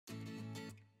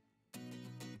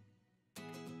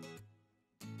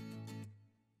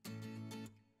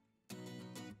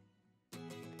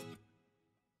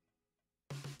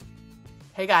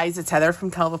Hey guys, it's Heather from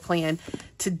Kell Plan.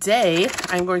 Today,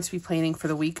 I'm going to be planning for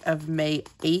the week of May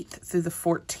 8th through the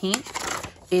 14th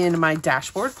in my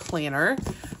dashboard planner.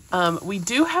 We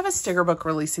do have a sticker book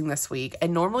releasing this week,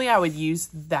 and normally I would use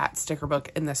that sticker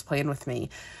book in this plan with me,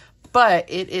 but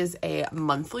it is a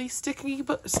monthly sticker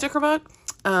book.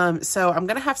 So I'm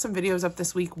going to have some videos up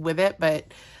this week with it, but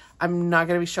I'm not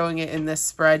going to be showing it in this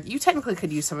spread. You technically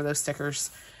could use some of those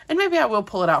stickers, and maybe I will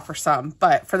pull it out for some,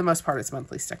 but for the most part, it's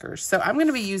monthly stickers. So I'm going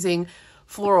to be using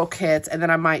Floral Kits, and then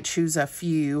I might choose a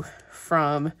few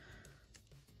from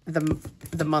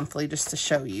the monthly just to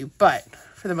show you. But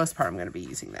for the most part, I'm going to be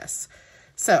using this.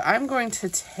 So I'm going to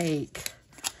take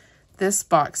this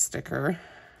box sticker,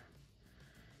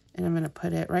 and I'm going to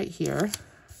put it right here.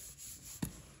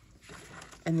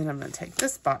 And then I'm going to take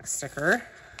this box sticker,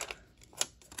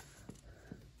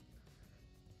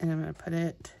 and I'm going to put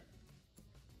it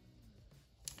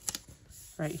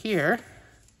right here.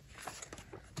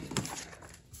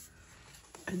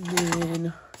 And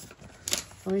then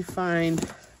let me find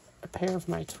a pair of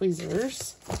my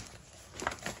tweezers.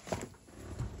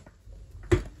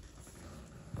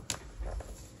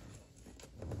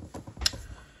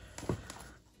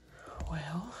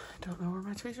 Well, I don't know where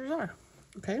my tweezers are.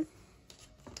 Okay.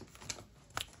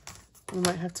 We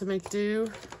might have to make do.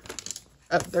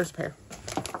 Oh, there's a pair.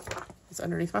 It's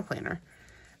underneath my planner.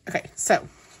 Okay, so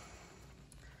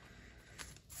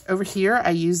over here,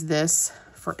 I use this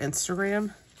for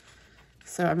Instagram.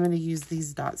 So I'm going to use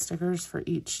these dot stickers for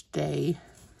each day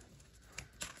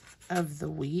of the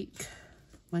week.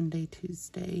 Monday,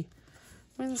 Tuesday,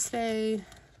 Wednesday,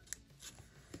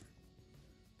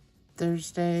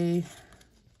 Thursday,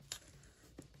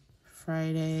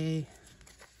 Friday,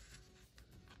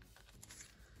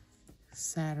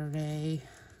 Saturday,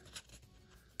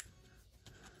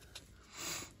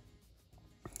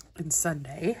 and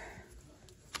Sunday.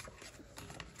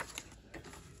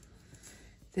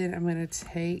 Then I'm going to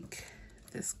take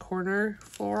this corner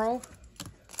floral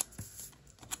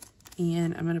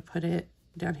and I'm going to put it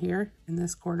down here in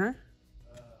this corner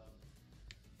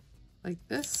like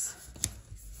this.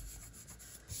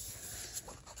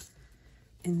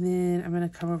 And then I'm going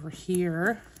to come over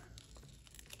here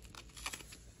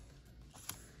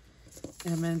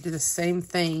and I'm going to do the same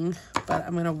thing, but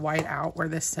I'm going to white out where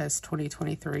this says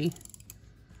 2023.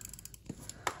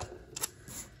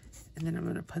 And then I'm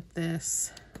going to put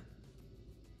this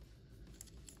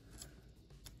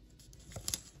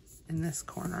in this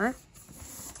corner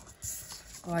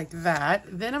like that.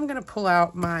 Then I'm going to pull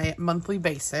out my monthly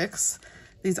basics.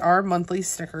 These are monthly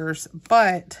stickers,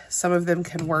 but some of them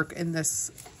can work in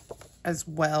this as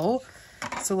well.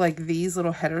 So like these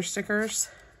little header stickers,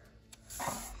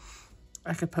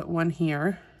 I could put one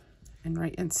here and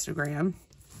write Instagram.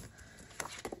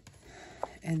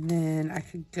 And then I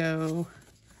could go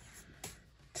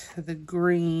to the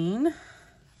green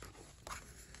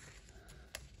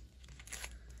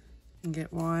and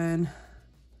get one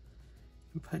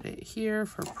and put it here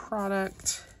for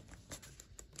product.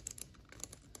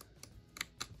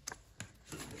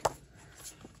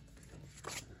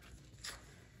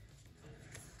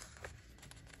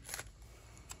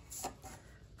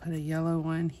 Put a yellow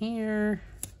one here,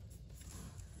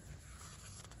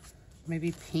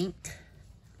 maybe pink.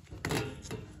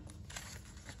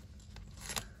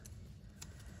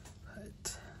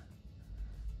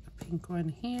 Pink one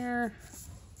here.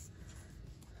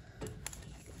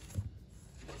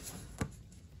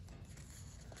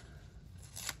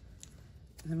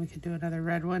 And then we could do another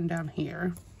red one down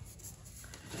here.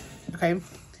 Okay,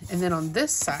 and then on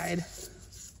this side,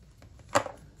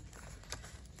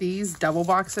 these double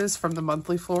boxes from the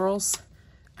monthly florals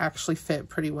actually fit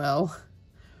pretty well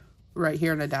right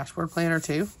here in a dashboard planner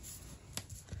too.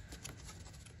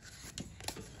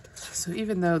 So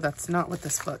even though that's not what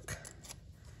this book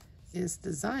is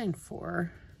designed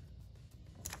for,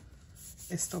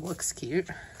 it still looks cute.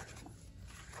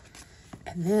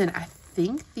 And then I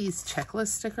think these checklist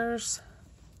stickers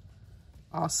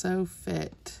also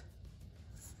fit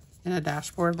in a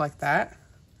dashboard like that.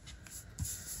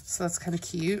 So that's kind of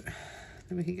cute.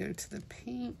 Then we can go to the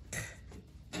pink.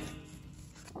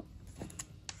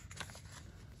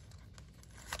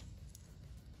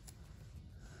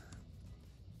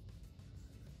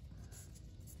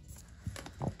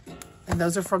 And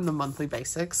those are from the monthly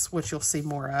basics, which you'll see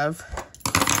more of.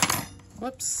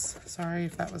 Whoops, sorry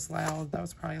if that was loud. That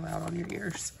was probably loud on your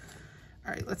ears.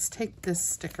 All right, let's take this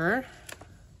sticker.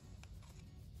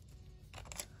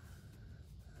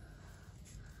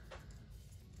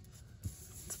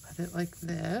 Let's put it like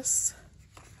this.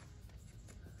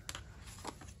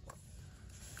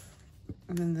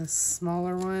 And then this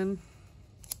smaller one.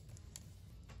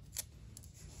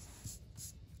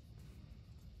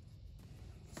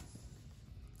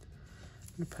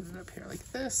 I'm gonna put it up here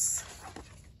like this.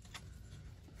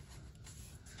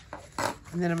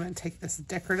 And then I'm gonna take this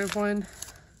decorative one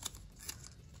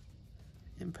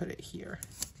and put it here.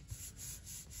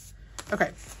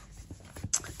 Okay,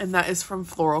 and that is from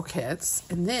Floral Kits.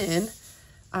 And then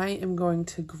I am going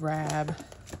to grab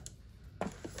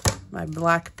my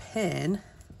black pen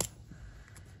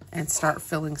and start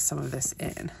filling some of this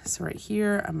in. So right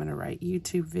here, I'm gonna write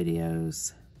YouTube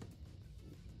videos.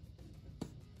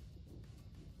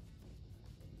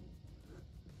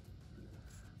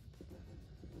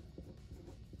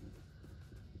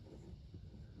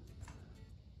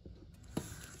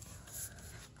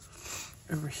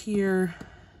 Over here,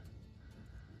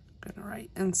 I'm gonna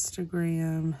write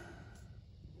Instagram.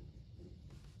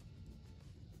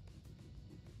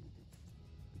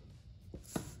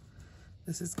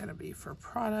 This is gonna be for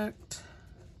product.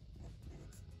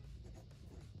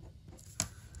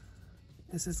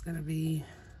 This is gonna be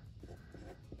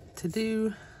to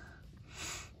do.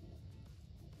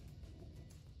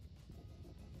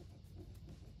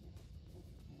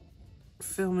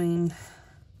 Filming.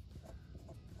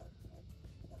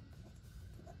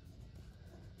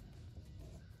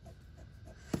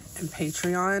 And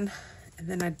Patreon. And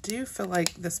then I do feel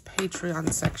like this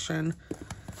Patreon section,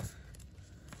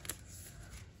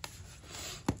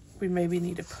 we maybe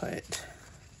need to put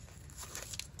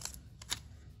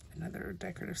another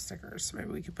decorative sticker. So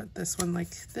maybe we could put this one like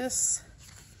this.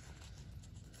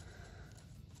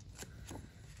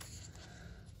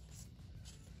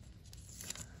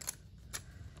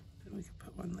 And we could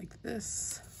put one like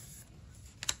this.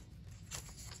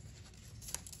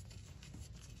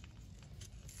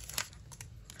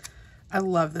 I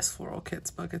love this Floral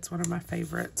Kits book. It's one of my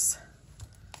favorites.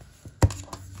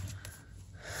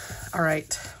 All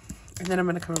right, and then I'm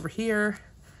gonna come over here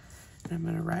and I'm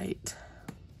gonna write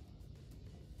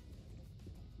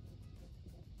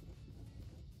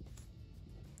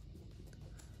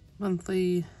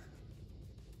monthly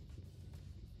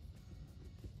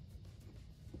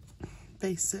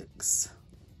basics.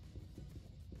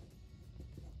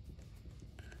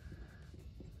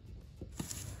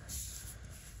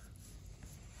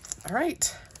 All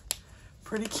right,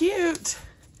 pretty cute.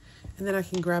 And then I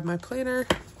can grab my planner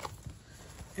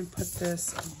and put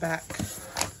this back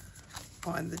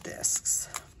on the discs.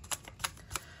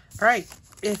 All right,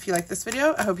 if you like this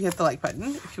video, I hope you hit the like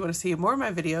button. If you want to see more of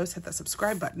my videos, hit that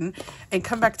subscribe button and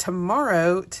come back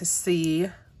tomorrow to see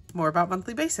more about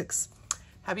monthly basics.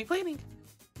 Happy planning.